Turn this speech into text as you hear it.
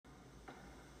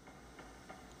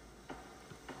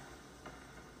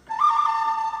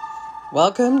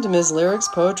Welcome to Ms. Lyric's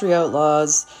Poetry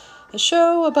Outlaws, a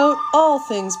show about all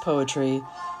things poetry.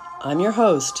 I'm your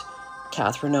host,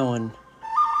 Catherine Owen.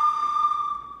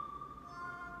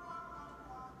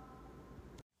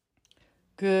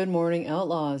 Good morning,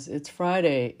 Outlaws. It's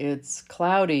Friday. It's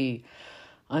cloudy.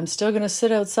 I'm still going to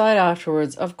sit outside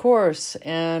afterwards, of course,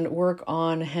 and work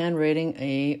on handwriting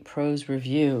a prose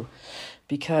review,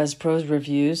 because prose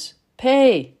reviews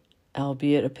pay,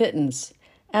 albeit a pittance.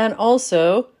 And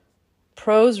also,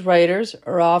 prose writers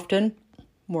are often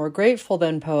more grateful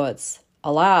than poets.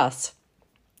 Alas,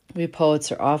 we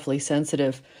poets are awfully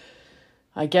sensitive.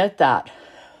 I get that.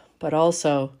 But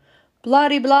also,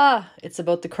 blah-de-blah, it's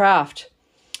about the craft.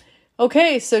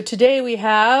 Okay, so today we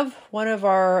have one of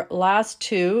our last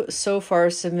two so far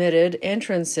submitted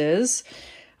entrances.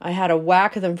 I had a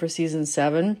whack of them for season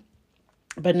 7,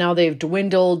 but now they've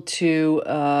dwindled to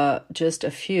just a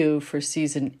few for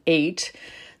season 8.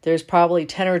 There's probably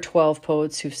 10 or 12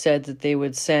 poets who've said that they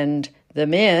would send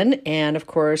them in. And of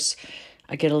course,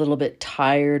 I get a little bit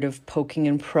tired of poking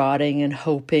and prodding and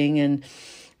hoping and,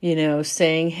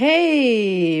 saying,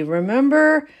 hey,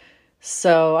 remember?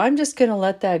 So I'm just going to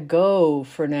let that go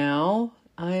for now.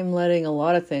 I'm letting a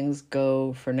lot of things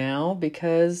go for now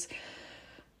because,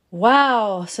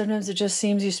 wow, sometimes it just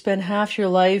seems you spend half your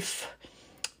life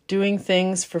doing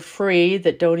things for free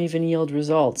that don't even yield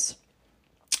results.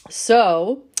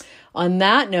 So on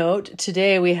that note,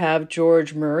 today we have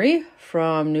George Murray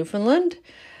from Newfoundland,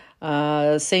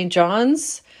 St.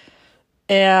 John's.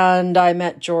 And I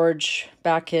met George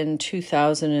back in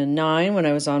 2009 when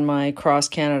I was on my Cross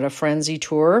Canada Frenzy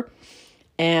tour.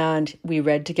 And we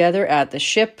read together at the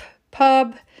Ship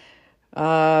Pub.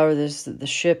 There's the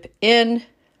Ship Inn.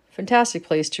 Fantastic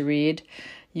place to read.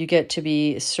 You get to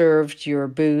be served your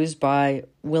booze by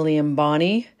William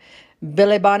Bonney.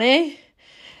 Billy Bonney.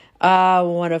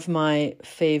 One of my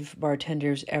fave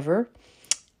bartenders ever.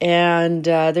 And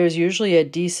there's usually a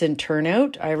decent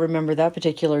turnout. I remember that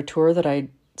particular tour that I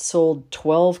sold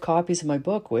 12 copies of my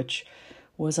book, which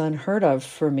was unheard of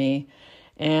for me.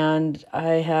 And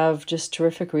I have just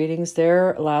terrific readings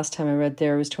there. Last time I read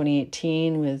there was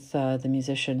 2018 with the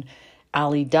musician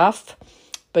Ali Duff.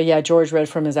 But yeah, George read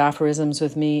from his aphorisms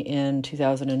with me in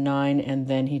 2009, and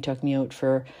then he took me out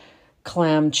for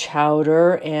clam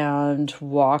chowder and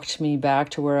walked me back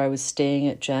to where I was staying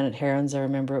at Janet Heron's. I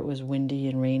remember it was windy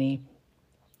and rainy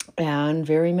and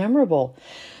very memorable.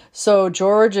 So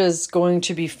George is going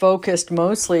to be focused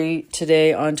mostly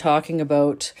today on talking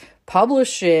about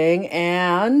publishing,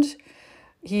 and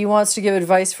he wants to give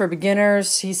advice for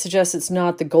beginners. He suggests it's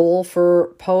not the goal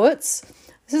for poets.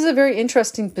 This is a very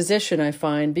interesting position, I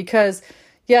find, because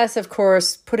yes, of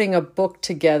course, putting a book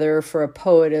together for a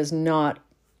poet is not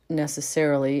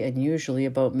necessarily and usually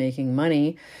about making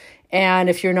money. And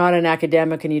if you're not an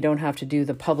academic and you don't have to do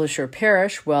the publish or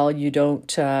perish, well, you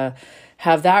don't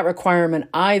have that requirement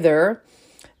either.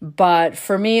 But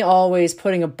for me, always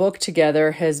putting a book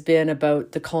together has been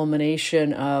about the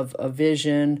culmination of a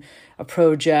vision, a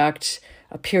project,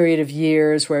 a period of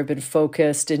years where I've been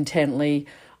focused intently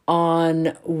on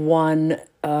one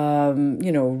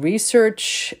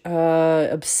research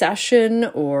obsession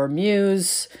or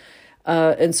muse,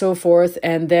 and so forth.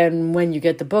 And then when you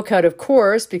get the book out, of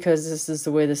course, because this is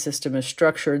the way the system is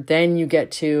structured, then you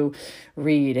get to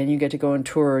read and you get to go on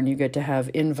tour and you get to have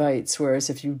invites. Whereas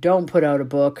if you don't put out a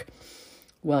book,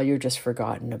 well, you're just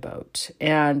forgotten about.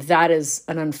 And that is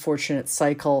an unfortunate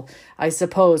cycle, I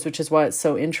suppose, which is why it's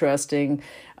so interesting.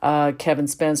 Kevin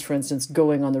Spence, for instance,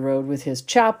 going on the road with his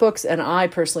chapbooks. And I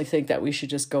personally think that we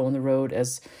should just go on the road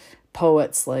as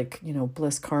poets like,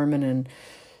 Bliss Carman and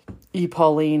E.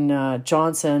 Pauline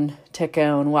Johnson,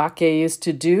 Teka and Wake used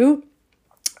to do,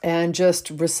 and just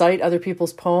recite other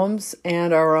people's poems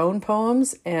and our own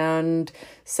poems and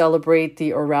celebrate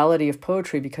the orality of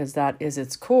poetry, because that is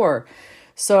its core.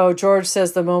 So George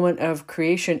says the moment of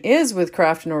creation is with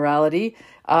craft and orality.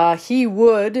 He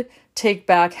would take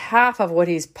back half of what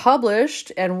he's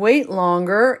published and wait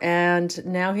longer, and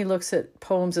now he looks at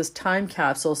poems as time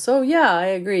capsules. So yeah, I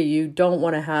agree. You don't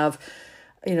want to have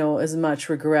as much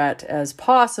regret as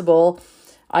possible.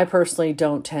 I personally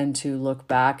don't tend to look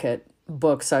back at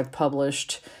books I've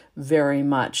published very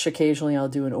much. Occasionally I'll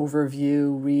do an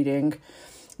overview reading,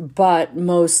 but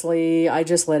mostly I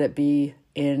just let it be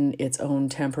in its own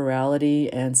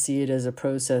temporality and see it as a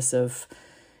process of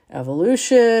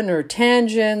evolution or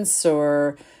tangents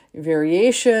or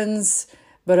variations.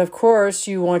 But of course,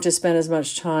 you want to spend as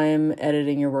much time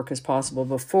editing your work as possible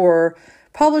before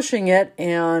publishing it.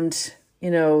 And,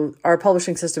 our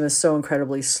publishing system is so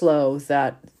incredibly slow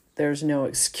that there's no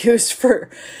excuse for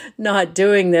not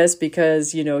doing this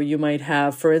because, you might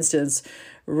have, for instance,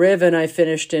 Riven I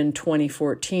finished in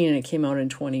 2014 and it came out in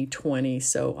 2020.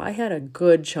 So I had a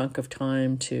good chunk of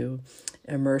time to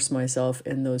immerse myself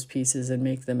in those pieces and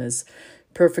make them as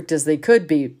perfect as they could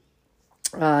be.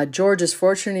 George is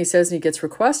fortunate. He says he gets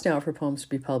requests now for poems to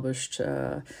be published.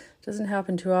 Doesn't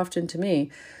happen too often to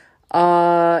me.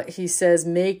 He says,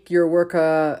 make your work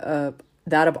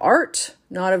that of art,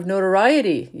 not of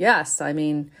notoriety. Yes, I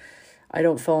mean, I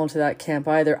don't fall into that camp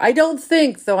either. I don't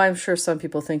think, though I'm sure some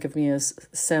people think of me as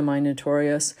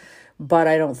semi-notorious, but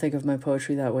I don't think of my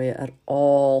poetry that way at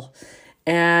all.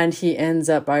 And he ends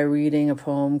up by reading a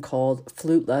poem called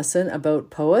Flute Lesson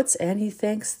about poets, and he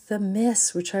thanks the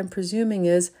Miss, which I'm presuming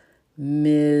is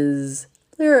Ms.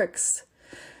 Lyrics.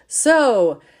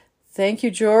 So, thank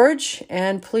you, George,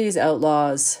 and please,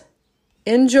 Outlaws,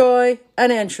 enjoy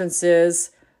An Entrances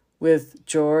with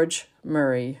George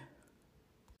Murray.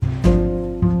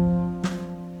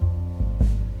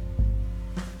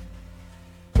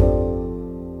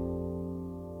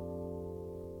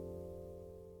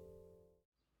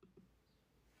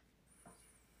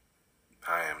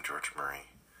 Hi, I'm George Murray.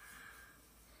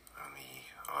 I'm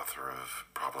the author of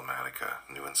Problematica,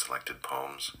 New and Selected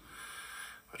Poems,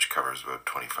 which covers about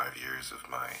 25 years of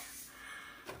my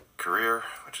career,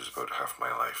 which is about half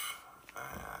my life.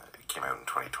 It came out in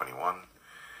 2021,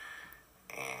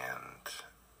 and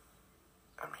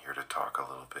I'm here to talk a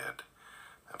little bit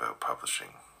about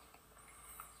publishing.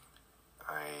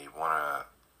 I want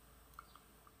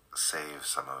to save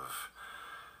some of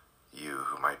you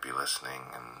who might be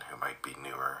listening and who might be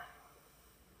newer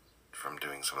from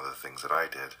doing some of the things that I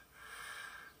did.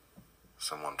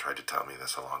 Someone tried to tell me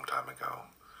this a long time ago,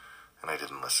 and I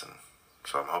didn't listen,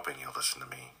 so I'm hoping you'll listen to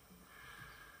me.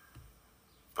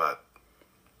 But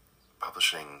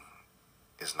publishing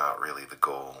is not really the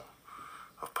goal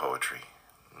of poetry.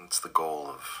 It's the goal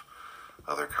of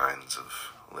other kinds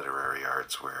of literary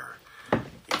arts where you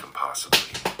can possibly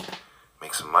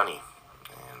make some money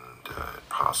and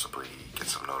possibly get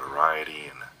some notoriety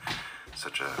in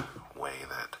such a way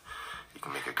that you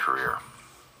can make a career.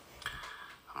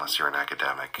 Unless you're an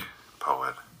academic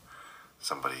poet,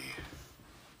 somebody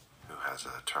who has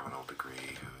a terminal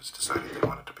degree, who's decided they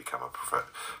wanted to become a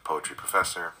poetry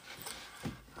professor,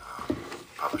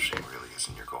 publishing really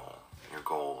isn't your goal. Your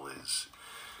goal is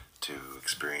to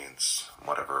experience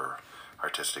whatever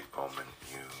artistic moment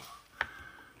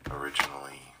you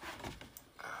originally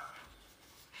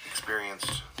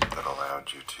experienced that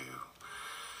allowed you to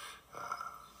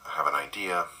have an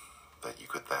idea that you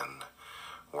could then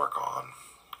work on,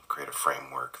 create a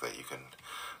framework that you can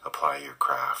apply your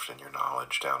craft and your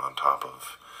knowledge down on top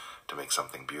of to make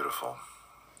something beautiful,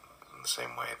 in the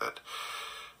same way that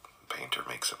a painter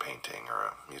makes a painting or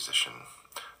a musician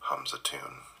hums a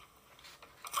tune.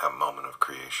 That moment of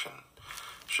creation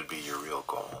should be your real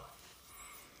goal,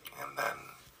 and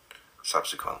then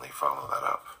subsequently follow that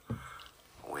up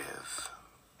with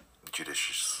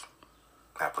judicious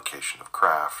application of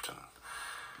craft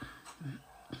and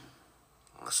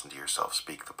listen to yourself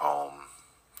speak the poem,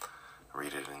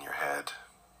 read it in your head,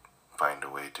 find a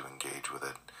way to engage with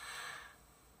it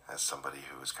as somebody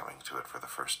who is coming to it for the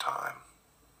first time.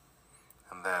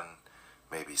 And then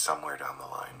maybe somewhere down the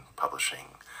line,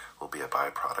 publishing will be a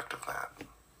byproduct of that. And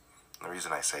the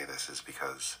reason I say this is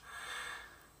because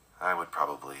I would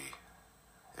probably,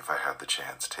 if I had the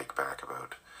chance, take back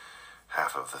about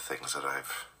half of the things that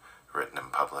I've written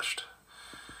and published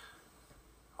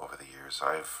over the years.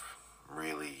 I've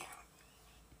really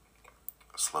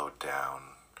slowed down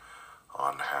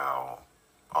on how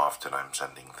often I'm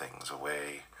sending things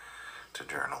away to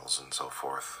journals and so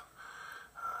forth.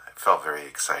 It felt very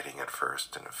exciting at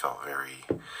first, and it felt very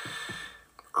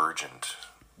urgent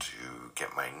to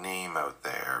get my name out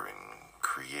there and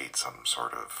create some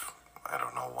sort of, I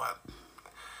don't know what,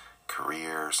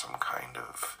 career, some kind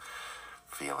of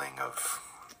feeling of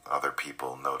other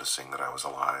people noticing that I was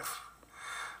alive.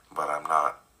 But I'm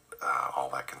not all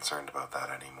that concerned about that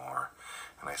anymore,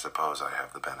 and I suppose I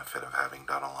have the benefit of having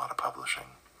done a lot of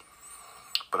publishing.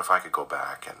 But if I could go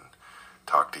back and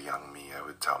talk to young me, I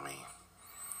would tell me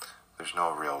there's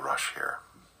no real rush here.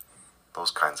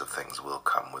 Those kinds of things will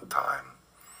come with time.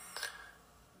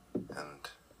 And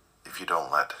if you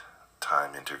don't let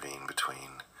time intervene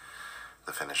between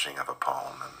the finishing of a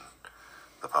poem and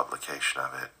the publication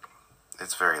of it,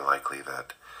 it's very likely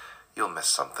that you'll miss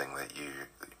something that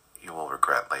you will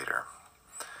regret later.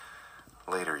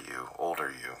 Later you, older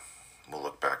you, will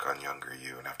look back on younger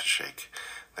you and have to shake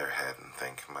their head and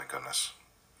think, my goodness,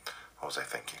 what was I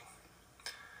thinking?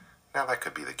 Now that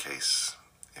could be the case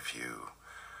if you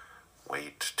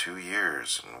wait 2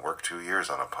 years and work 2 years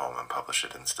on a poem and publish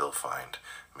it and still find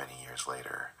many years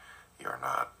later you're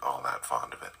not all that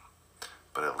fond of it.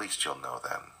 But at least you'll know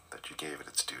then that you gave it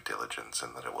its due diligence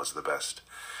and that it was the best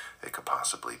it could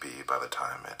possibly be by the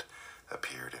time it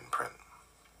appeared in print.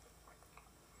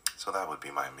 So that would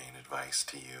be my main advice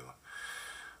to you,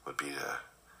 would be to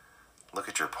look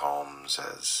at your poems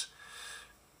as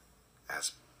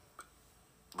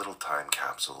little time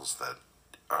capsules that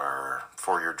are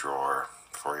for your drawer,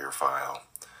 for your file,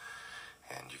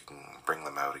 and you can bring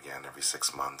them out again every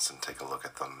 6 months and take a look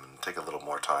at them and take a little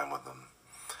more time with them.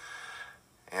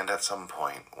 And at some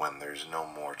point, when there's no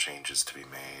more changes to be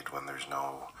made, when there's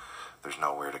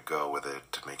nowhere to go with it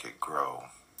to make it grow,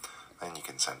 then you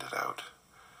can send it out.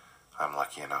 I'm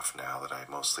lucky enough now that I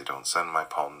mostly don't send my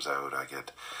poems out. I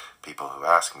get people who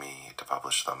ask me to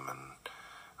publish them, and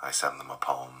I send them a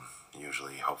poem,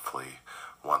 usually, hopefully,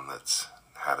 one that's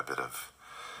had a bit of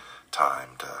time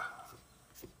to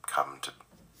come to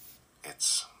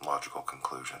its logical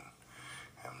conclusion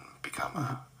and become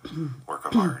a work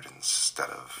of art instead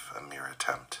of a mere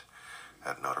attempt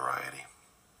at notoriety.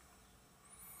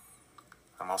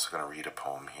 I'm also going to read a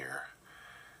poem here,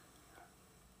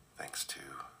 thanks to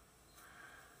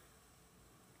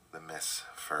the Miss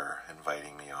for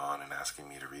inviting me on and asking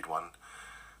me to read one.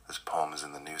 This poem is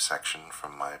in the new section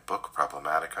from my book,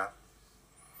 Problematica.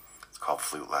 It's called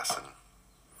Flute Lesson,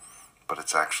 but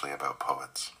it's actually about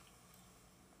poets.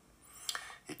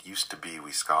 It used to be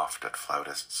we scoffed at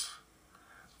flautists,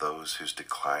 those whose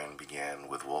decline began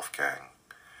with Wolfgang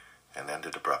and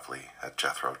ended abruptly at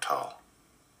Jethro Tull.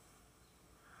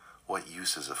 What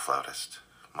use is a flautist,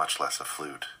 much less a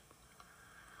flute?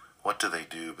 What do they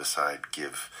do beside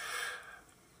give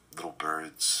little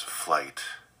birds flight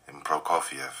in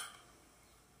Prokofiev?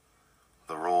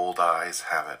 The rolled eyes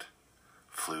have it,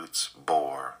 flutes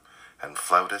bore, and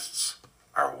flautists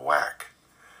are whack,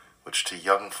 which to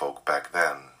young folk back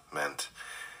then meant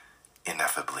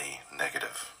ineffably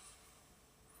negative.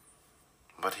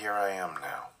 But here I am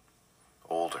now,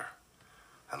 older,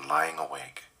 and lying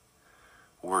awake,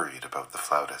 worried about the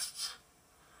flautists.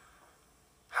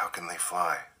 How can they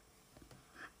fly?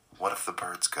 What if the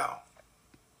birds go?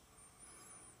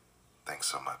 Thanks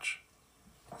so much.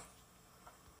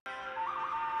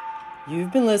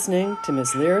 You've been listening to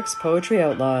Miss Lyric's Poetry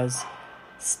Outlaws.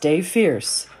 Stay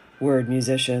fierce, word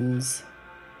musicians.